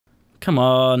Come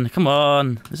on, come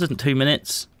on. This isn't 2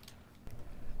 minutes.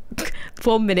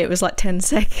 1 minute was like 10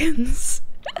 seconds.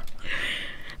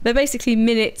 They're basically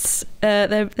minutes.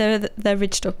 They're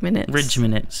Ridge Dog minutes. Ridge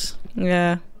minutes.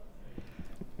 Yeah.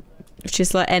 Which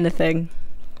is like anything.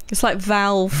 It's like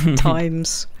Valve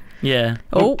times. Yeah.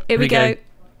 Oh, here we go.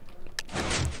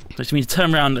 Which means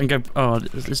turn around and go. Oh,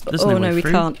 there's no way we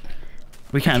through. can't.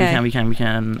 We can. Okay. We can.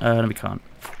 No, we can't.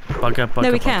 Bugger.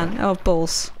 No, we can. Oh,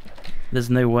 balls. There's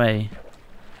no way.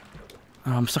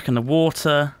 Oh, I'm stuck in the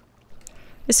water.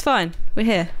 It's fine. We're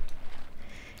here.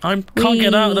 I can't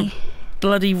get out of the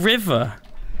bloody river.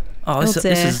 Oh, this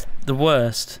is the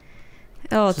worst.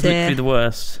 Oh this is dear. literally the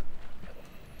worst.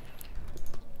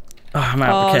 Oh, I'm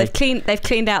out. Okay. They've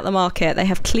cleaned out the market. They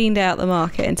have cleaned out the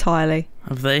market entirely.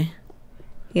 Have they?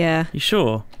 Yeah. You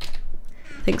sure?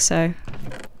 I think so.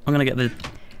 I'm gonna get the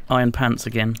iron pants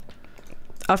again.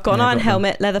 I've got an iron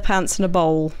helmet, leather pants, and a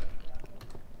bowl.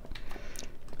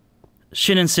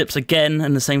 Shin and Sips again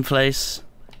in the same place,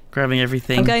 grabbing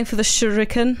everything. I'm going for the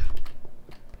shuriken.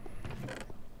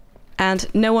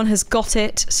 And no one has got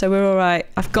it, so we're alright.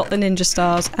 I've got the ninja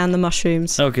stars and the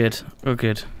mushrooms. Oh good, oh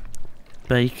good.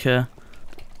 Baker.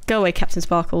 Go away, Captain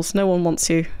Sparkles. No one wants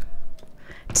you.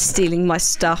 Stealing my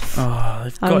stuff. Oh,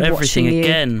 they've got everything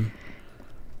again.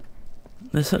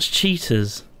 They're such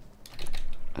cheaters.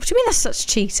 What do you mean they're such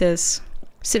cheaters?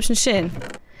 Sips and Shin?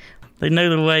 They know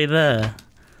the way there.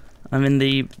 I'm in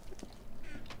the...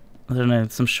 I don't know,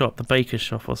 some shop, the baker's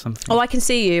shop or something. Oh, I can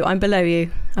see you. I'm below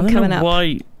you. I'm coming up. I don't know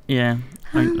why... Yeah,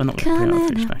 I'm not going to put our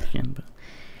fish back again.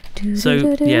 But...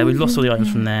 So, yeah, we've lost all the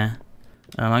items from there.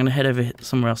 I'm going to head over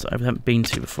somewhere else that I haven't been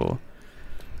to before.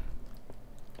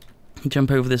 Jump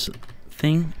over this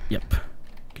thing. Yep.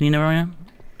 Can you know where I am?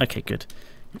 Okay, good.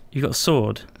 You got a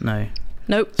sword? No.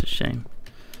 Nope. It's a shame.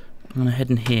 I'm going to head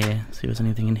in here, see if there's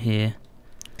anything in here.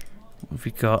 What have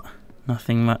we got?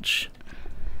 Nothing much.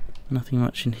 Nothing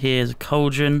much in here. There's a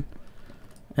cauldron.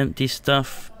 Empty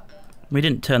stuff. We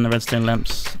didn't turn the redstone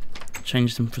lamps.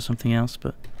 Changed them for something else,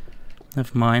 but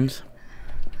never mind.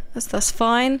 That's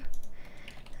fine.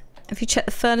 Have you checked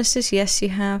the furnaces? Yes, you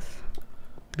have.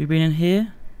 Have you been in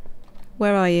here?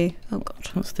 Where are you? Oh god.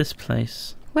 What's this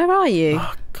place? Where are you?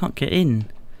 Oh, I can't get in.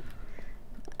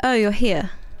 Oh, you're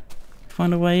here.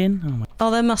 Find a way in? Oh, my.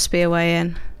 Oh, there must be a way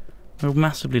in. We're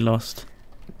massively lost.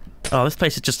 Oh, this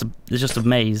place is just a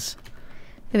maze.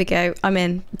 Here we go. I'm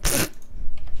in.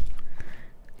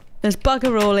 There's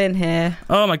bugger all in here.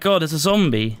 Oh my god, there's a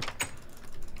zombie.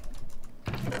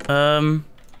 I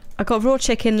got raw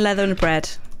chicken, leather, and bread,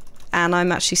 and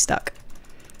I'm actually stuck.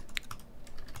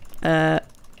 I'm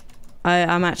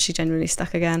actually genuinely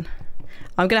stuck again.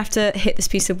 I'm gonna have to hit this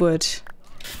piece of wood.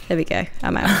 There we go.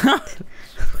 I'm out.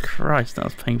 Christ, that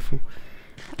was painful.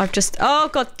 I've just... Oh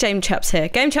god, Game Chap's here.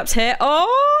 Game Chap's here.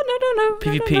 Oh no.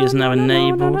 PvP is now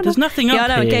enabled. There's nothing up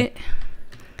here.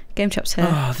 Game Chap's here.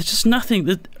 Oh, there's just nothing.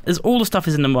 There's all the stuff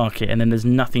is in the market, and then there's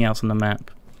nothing else on the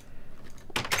map.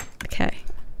 Okay.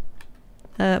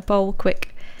 Bowl,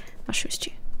 quick. Mushroom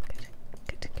stew.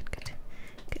 Good.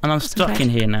 And I'm stuck in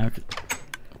here now.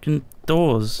 Fucking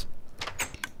doors.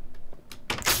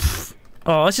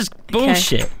 Oh, this is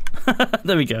bullshit. Okay.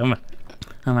 There we go.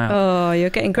 I'm out. Oh, you're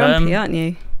getting grumpy, aren't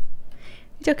you?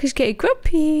 Duncan's getting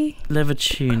grumpy. Leather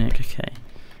tunic. Okay.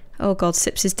 Oh god,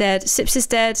 Sips is dead. Sips is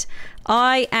dead.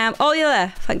 I am... Oh, you're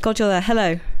there. Thank god you're there.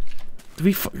 Hello.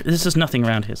 There's just nothing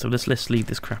around here, so let's leave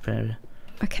this crap area.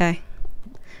 Okay.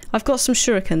 I've got some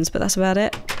shurikens, but that's about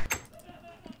it.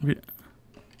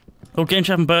 Oh, Game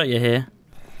Chap and Bertie are here.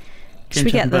 Should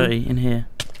we get them? Bertie in here.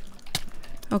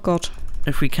 Oh god.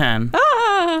 If we can.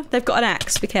 Ah! They've got an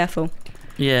axe. Be careful.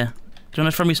 Yeah. Do you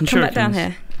want to throw me some shurikens? Come back down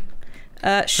here.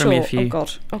 Sure. Me a few. Oh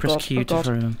god. Oh Press god. Q oh to god.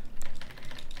 throw them.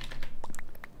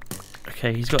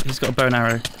 Okay, he's got a bow and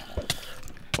arrow.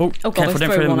 Oh god, careful, I don't threw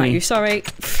throw one them at at you. me. Sorry.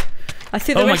 I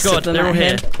threw the rest of them they're all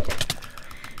here.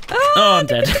 Oh, I'm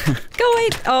dead. Go away.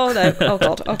 Oh no. Oh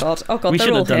god. Oh god. Oh god. We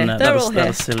they're all shouldn't have done here. that. They're all That here.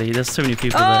 was silly. There's so many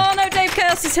people there. Oh no, Dave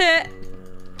Chaos is here.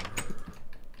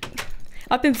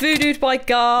 I've been voodooed by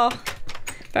Gar.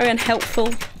 Very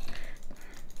unhelpful.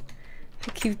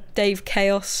 Thank you, Dave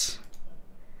Chaos.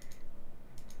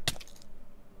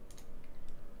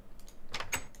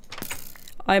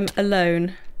 I'm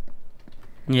alone.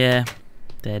 Yeah,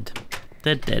 dead.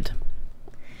 Dead.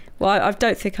 Well, I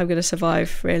don't think I'm going to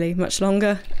survive, really, much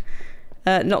longer.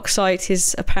 Noxite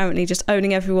is apparently just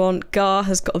owning everyone. Gar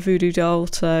has got a voodoo doll,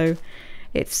 so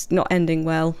it's not ending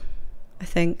well, I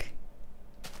think.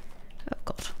 Oh,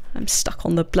 God. I'm stuck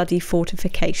on the bloody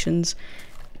fortifications.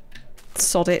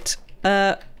 Sod it.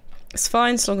 It's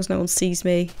fine as long as no one sees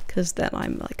me, because then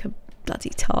I'm like a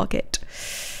bloody target.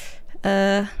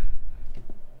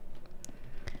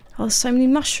 Oh, there's so many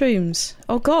mushrooms.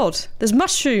 Oh god, there's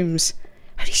mushrooms.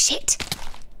 Holy shit.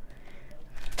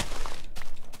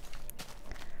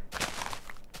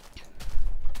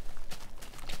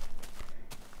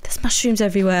 There's mushrooms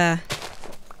everywhere.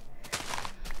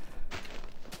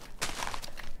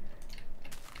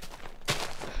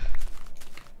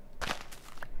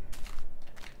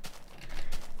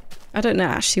 I don't know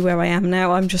actually where I am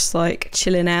now. I'm just like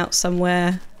chilling out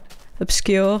somewhere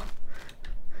obscure.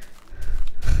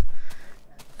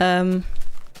 Need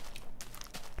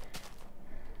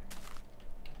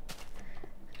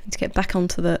to get back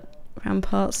onto the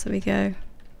ramparts. There we go.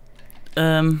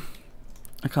 I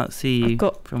can't see you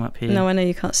from up here. No, I know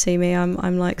you can't see me.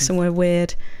 I'm like somewhere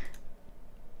weird.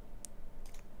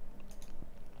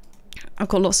 I've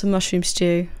got lots of mushroom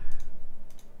stew.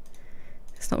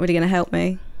 It's not really going to help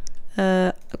me.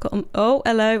 I've got. Oh,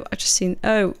 hello. I just seen.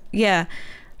 Oh, yeah.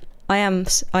 I am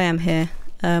here.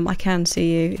 I can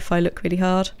see you if I look really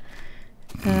hard.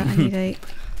 I need 8.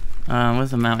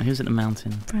 Where's the mountain? Who's at the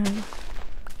mountain? Brown.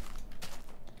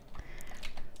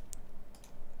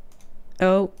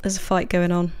 Oh, there's a fight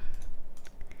going on.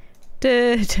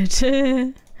 I'm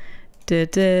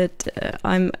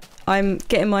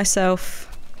getting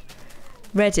myself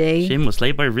ready. Jim was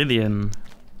laid by Rillian.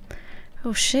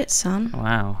 Oh shit, son.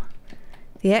 Wow.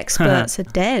 The experts are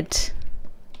dead.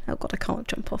 Oh god, I can't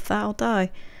jump off that. I'll die.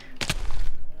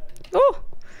 Oh,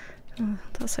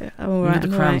 that's it. I'm all right. When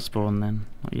did the crown spawn then?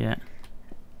 Not yet.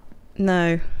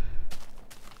 No.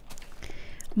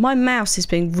 My mouse is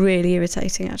being really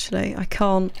irritating actually. I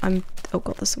can't, oh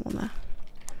god, there's someone there.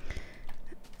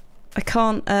 I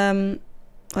can't,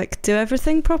 like, do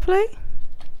everything properly.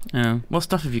 Oh, what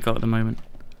stuff have you got at the moment?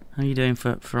 How are you doing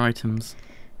for items?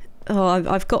 Oh,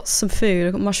 I've got some food.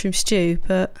 I've got mushroom stew,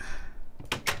 but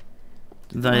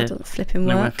that doesn't flipping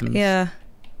no work. Weapons. Yeah.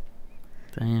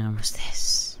 Damn. What's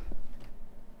this?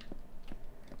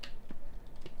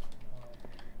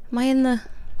 Am I in the...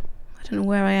 I don't know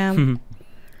where I am.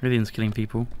 Rillian's killing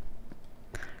people.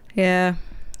 Yeah,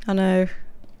 I know.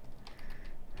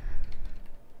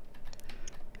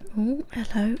 Oh,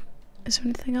 hello. Is there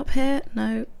anything up here?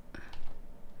 No.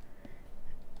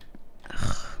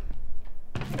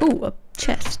 Oh, a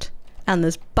chest. And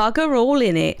there's bugger all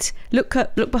in it. Look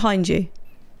behind you.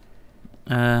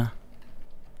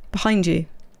 Behind you.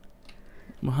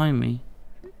 Behind me?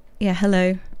 Yeah,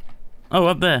 hello. Oh,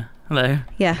 up there. Hello.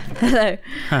 Yeah, hello.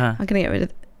 I'm going to get rid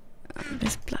of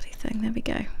this bloody thing. There we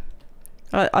go.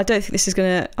 I don't think this is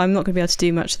going to... I'm not going to be able to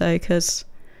do much, though, because...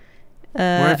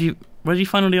 where did you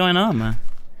find all the iron armour?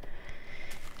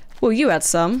 Well, you had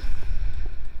some.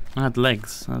 I had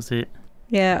legs. That was it.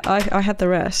 Yeah, I had the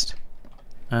rest.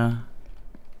 The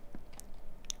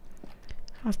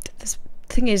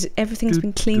thing is, everything's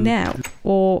been cleaned out.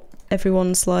 Or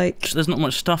everyone's like... There's not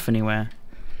much stuff anywhere.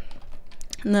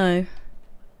 No.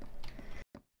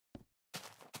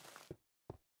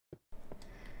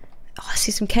 Oh, I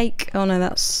see some cake. Oh no,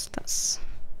 that's...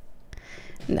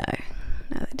 No.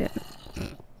 No, they didn't.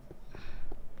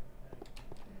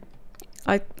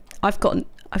 I've got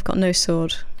no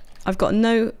sword. I've got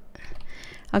no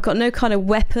kind of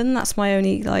weapon. That's my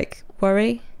only like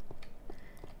worry.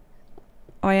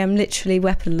 I am literally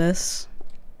weaponless.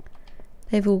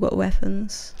 They've all got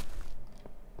weapons.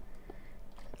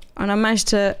 And I managed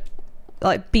to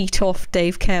like beat off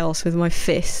Dave Chaos with my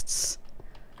fists.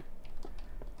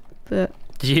 But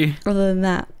did you? Other than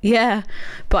that, yeah.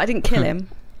 But I didn't kill him.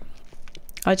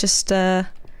 I just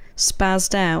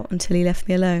spazzed out until he left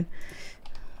me alone.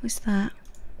 What's that?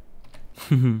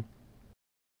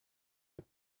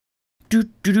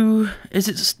 Is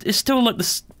it? It's still like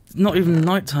this. Not even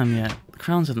nighttime yet. The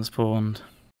crowns haven't spawned.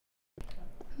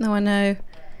 No, I know.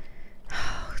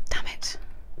 Oh, damn it.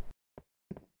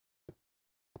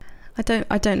 I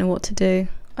don't know what to do.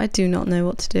 I do not know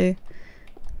what to do.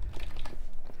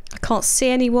 I can't see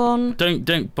anyone.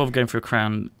 Don't bother going for a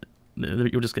crown.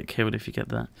 You'll just get killed if you get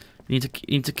that. You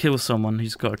need to kill someone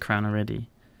who's got a crown already.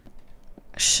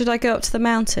 Should I go up to the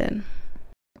mountain?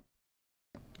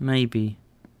 Maybe.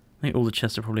 I think all the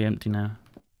chests are probably empty now.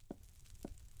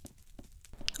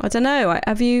 I don't know.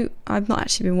 I've not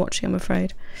actually been watching, I'm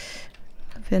afraid.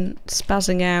 I've been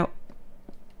spazzing out.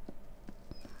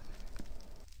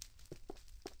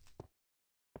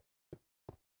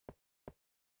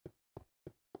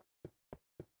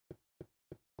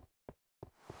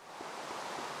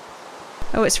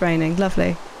 Oh, it's raining.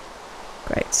 Lovely.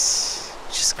 Great.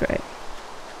 Just great.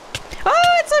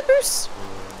 Oh, it's a moose!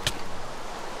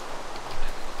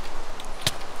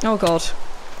 Oh god.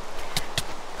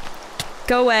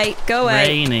 Go away, go away.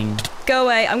 Raining. Go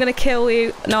away, I'm gonna kill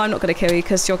you. No, I'm not gonna kill you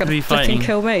because you're gonna fucking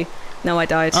kill me. No, I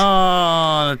died.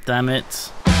 Oh, damn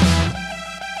it.